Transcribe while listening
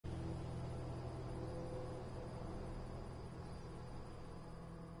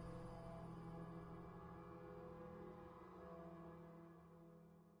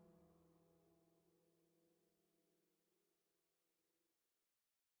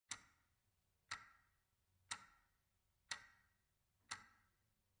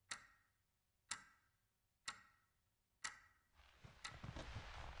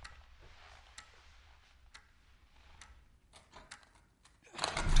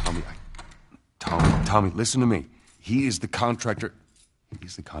Tommy, listen to me. He is the contractor.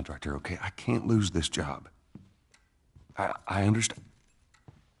 He's the contractor, okay? I can't lose this job. I understand.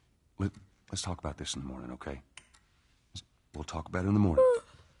 Let's talk about this in the morning, okay? We'll talk about it in the morning.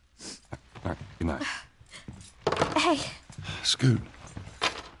 All right, good night. Hey. Scoot.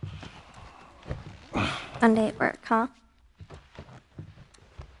 Monday at work, huh?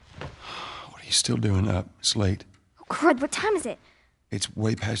 What are you still doing up? It's late. Oh, crud, what time is it? It's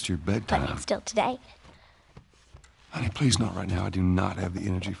way past your bedtime. But it's still today. Honey, please not right now. I do not have the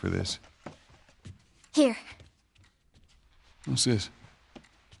energy for this. Here. What's this?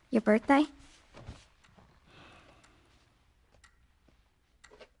 Your birthday?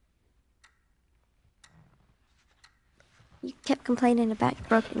 You kept complaining about your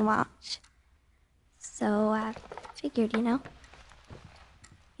broken watch. So I figured, you know.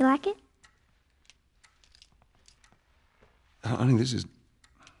 You like it? Honey, this is...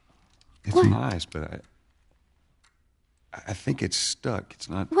 It's What? nice, but I think it's stuck. It's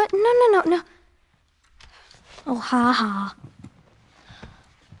not... What? No. Oh, ha ha.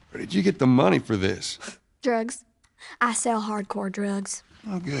 Where did you get the money for this? Drugs. I sell hardcore drugs.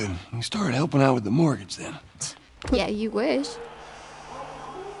 Oh, good. You started helping out with the mortgage then. Yeah, you wish.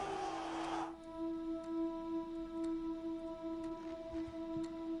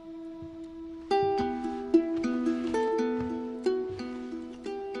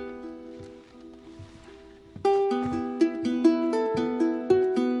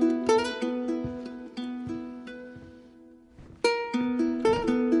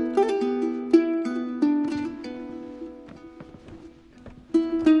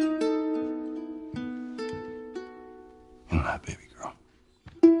 Good night, baby girl.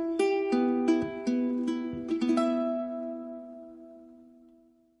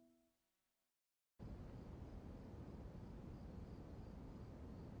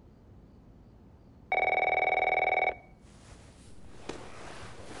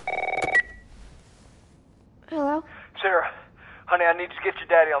 Hello? Sarah, honey, I need to get your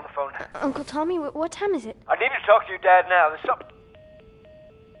daddy on the phone. Uncle Tommy, what time is it? I need to talk to your dad now. There's something...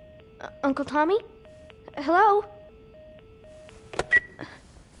 Uncle Tommy? Hello?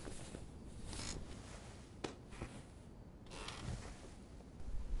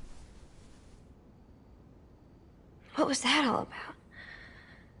 What was that all about?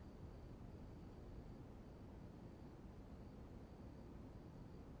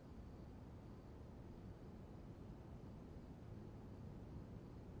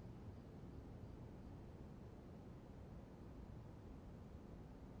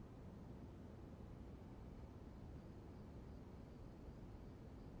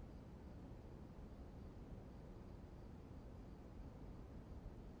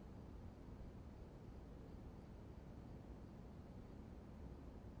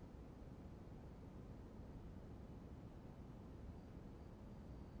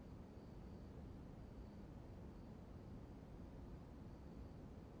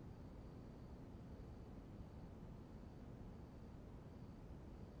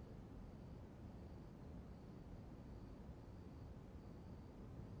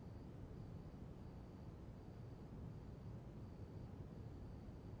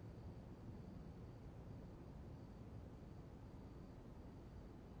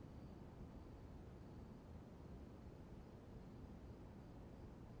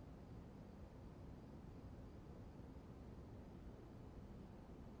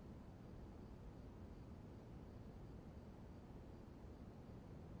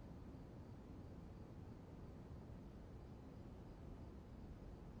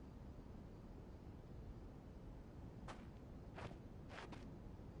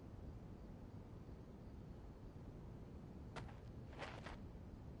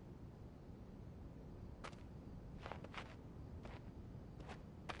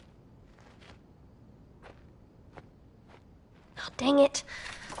 Oh, dang it.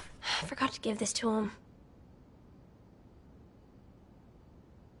 I forgot to give this to him.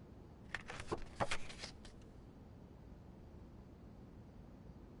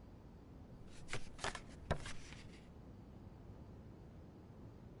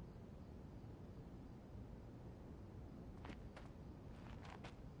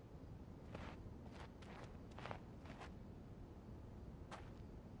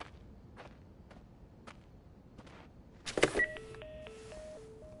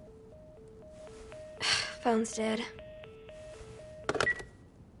 Phone's dead.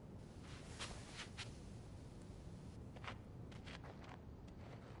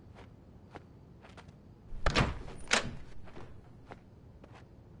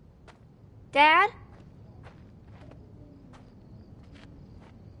 Dad?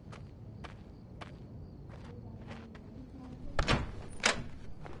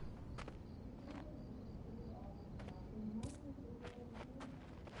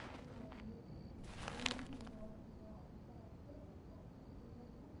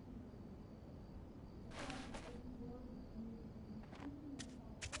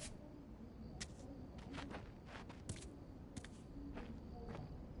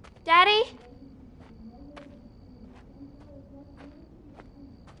 Daddy?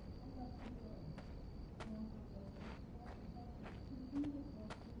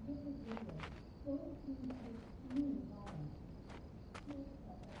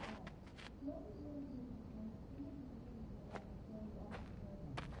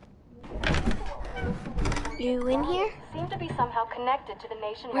 You in here? Seem to be somehow connected to the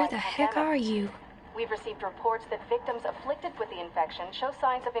nationwide Where the heck pandemic. are you? We've received reports that victims afflicted with the infection show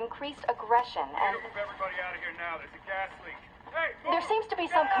signs of increased aggression and Move everybody out of here now. There's a gas leak. Hey, move! there seems to be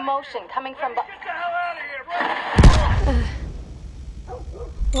some commotion coming from Get the hell out of here! Run!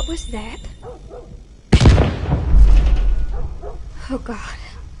 What was that? Oh, God.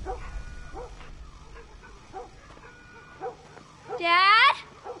 Dad?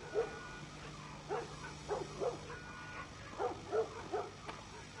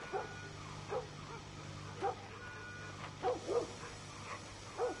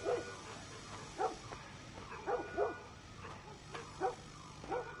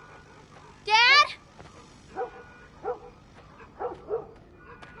 Dad?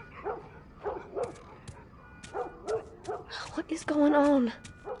 What is going on?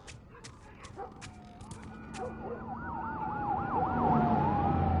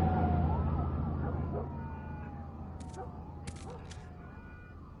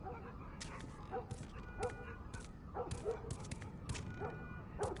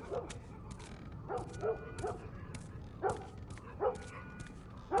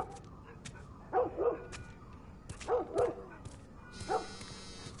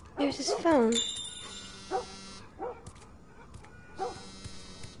 There's his phone.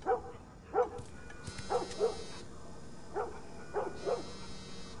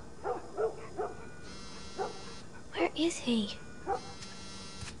 Where is he?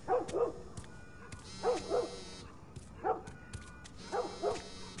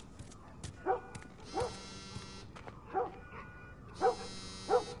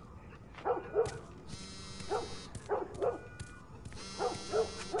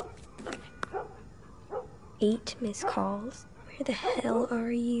 Eight missed calls. Where the hell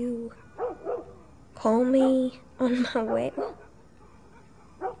are you? Call me on my way.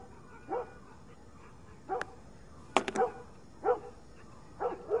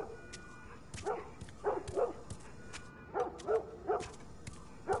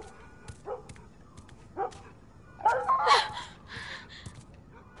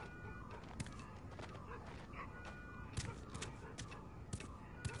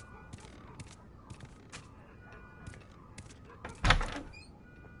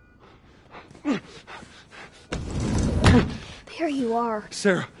 There you are.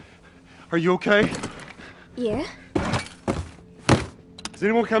 Sarah, are you okay? Yeah? Does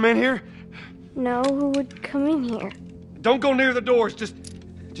anyone come in here? No, who would come in here? Don't go near the doors. Just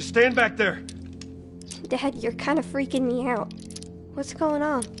stand back there. Dad, you're kind of freaking me out. What's going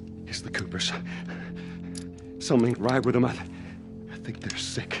on? It's the Coopers. Something ain't right with them. I think they're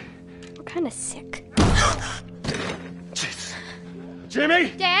sick. What kind of sick? Jeez.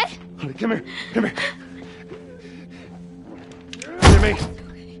 Jimmy! Dad? Honey, come here. Come here. Jimmy!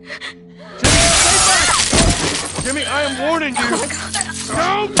 Jimmy, stay back! Jimmy, I am warning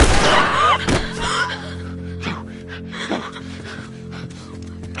you!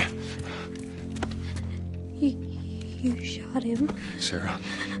 You shot him. Sarah,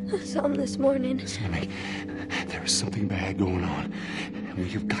 I saw him this morning. listen to me. There is something bad going on. We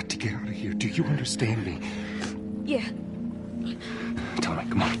have got to get out of here. Do you understand me? Yeah. Tell me,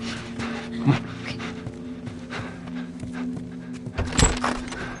 come on. Come on.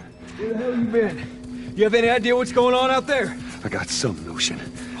 Where the hell you been? You have any idea what's going on out there? I got some notion.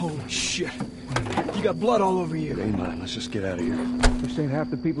 Holy shit. You got blood all over you. It ain't mine. Let's just get out of here. They're saying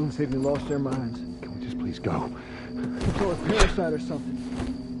half the people in Sydney lost their minds. Can we just please go? Some sort of parasite or something.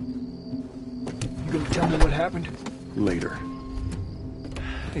 You gonna tell me what happened? Later.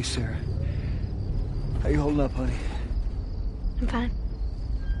 Hey, Sarah. How you holding up, honey? I'm fine.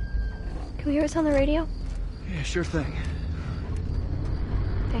 Can we hear what's on the radio? Yeah, sure thing.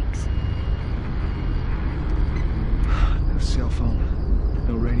 Thanks. No cell phone.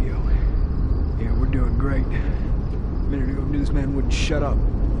 No radio. Yeah, we're doing great. A minute ago, newsman wouldn't shut up.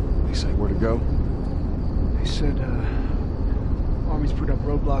 They say where to go? They said, Army's put up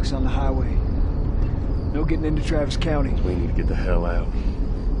roadblocks on the highway. No getting into Travis County. We need to get the hell out.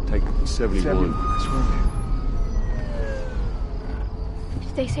 Take 71. That's where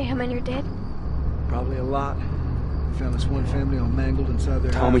Did they say how many are dead? probably a lot. We found this one family all mangled inside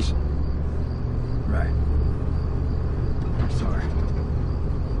their Tommy. house. Right. I'm sorry.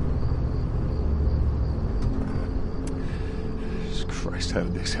 Jesus Christ, how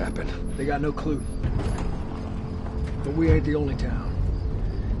did this happen? They got no clue. But we ain't the only town.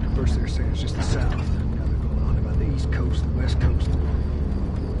 At first they were saying it's just the south. Now they're going on about the east coast, the west coast.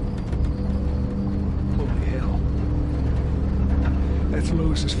 Holy hell. That's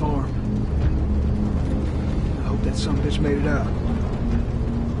Lewis's farm. I hope that son of a bitch made it out.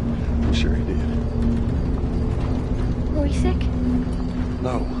 I'm sure he did. Were we sick?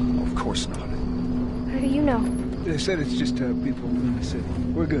 No, of course not. How do you know? They said it's just people in the city.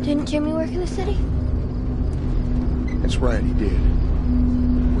 We're good. Didn't Jimmy work in the city? That's right, he did.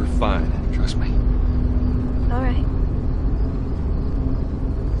 We're fine, trust me. All right.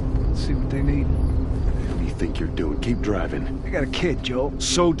 Let's see what they need. What do you think you're doing? Keep driving. I got a kid, Joel.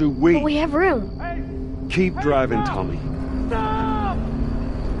 So do we. But we have room. Keep driving, Tommy.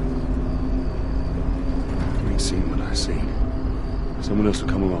 You ain't seen what I seen. Someone else will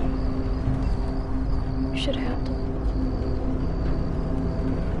come along. You should have helped him.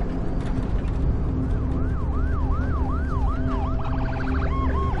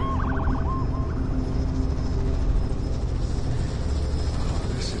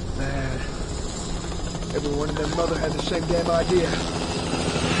 This is bad. Everyone and their mother had the same damn idea.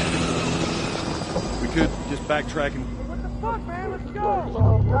 We could just backtrack and... What the fuck, man? Let's go!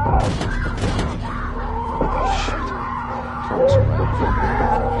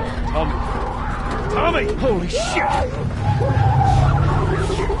 Tommy! Tommy! Holy shit!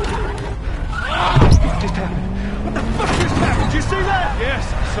 What just happened? What the fuck just happened? Did you see that? Yes,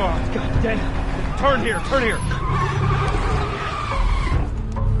 I saw it. God damn. Turn here, turn here.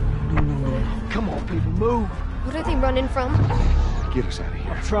 No. Come on, people, move. What are they running from? Get us out of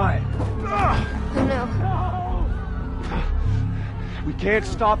here. I'm trying. Oh no. We can't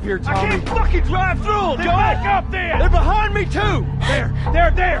stop here, I Tommy. can't fucking drive through them, Joe! Back up there! They're behind me, too!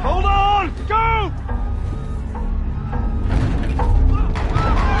 There! Hold on! Go!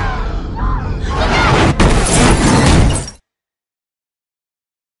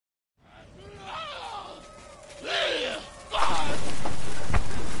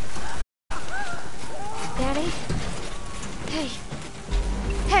 Daddy? Hey.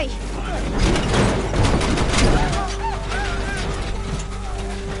 Hey!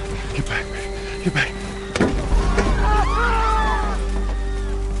 Get back, man. Get back.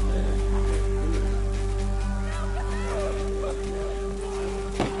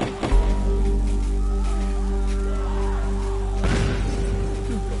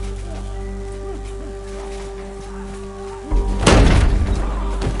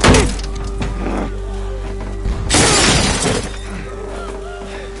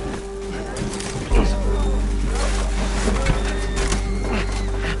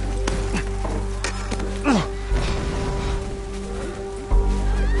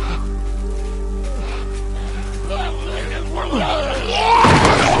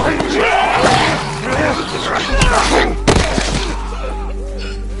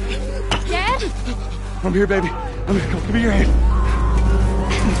 Dad? I'm here, baby. I'm here. Come, give me your hand.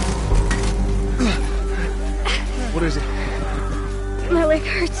 What is it? My leg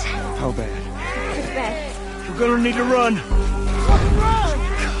hurts. How bad? It's bad. We're gonna need to run.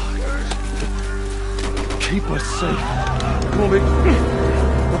 Keep us safe. Come on, baby.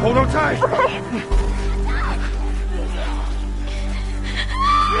 Hold on tight.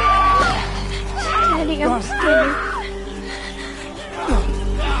 Daddy, I'm scared.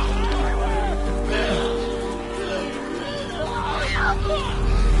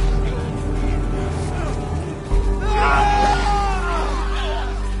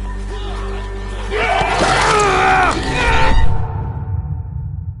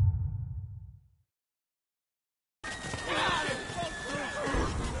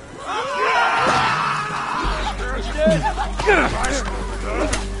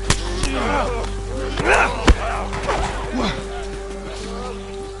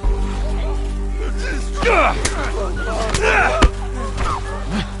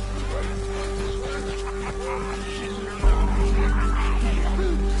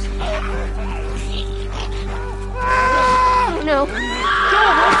 No. Keep your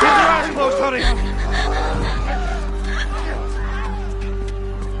eyes closed, honey!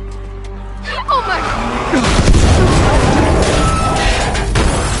 Oh my!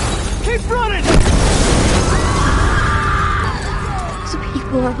 Keep running! These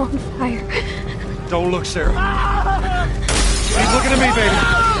people are on fire. Don't look, Sarah. Keep looking at me, baby.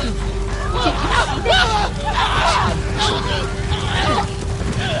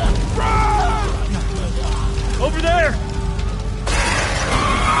 Over there!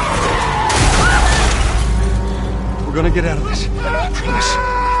 We're gonna get out of this. I promise.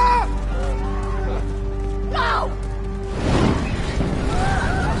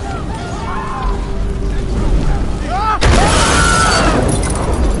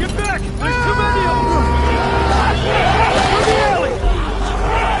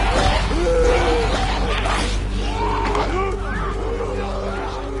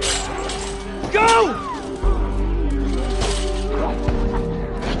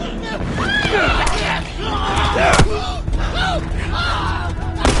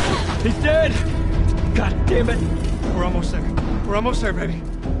 Damn it. We're almost there. We're almost there, baby.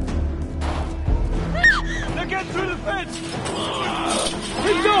 They're getting through the fence.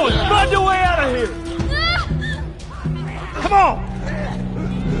 Keep going. Find your way out of here. Come on.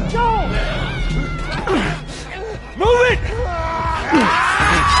 Go. Move it.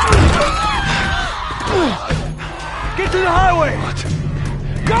 Get to the highway.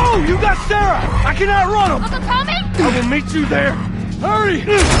 Go. You got Sarah. I cannot run him. Uncle Tommy? I will meet you there. Hurry.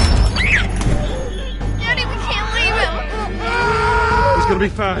 Daddy, we can't leave him. He's gonna be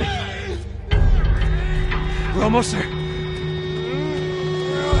fine. We're almost there.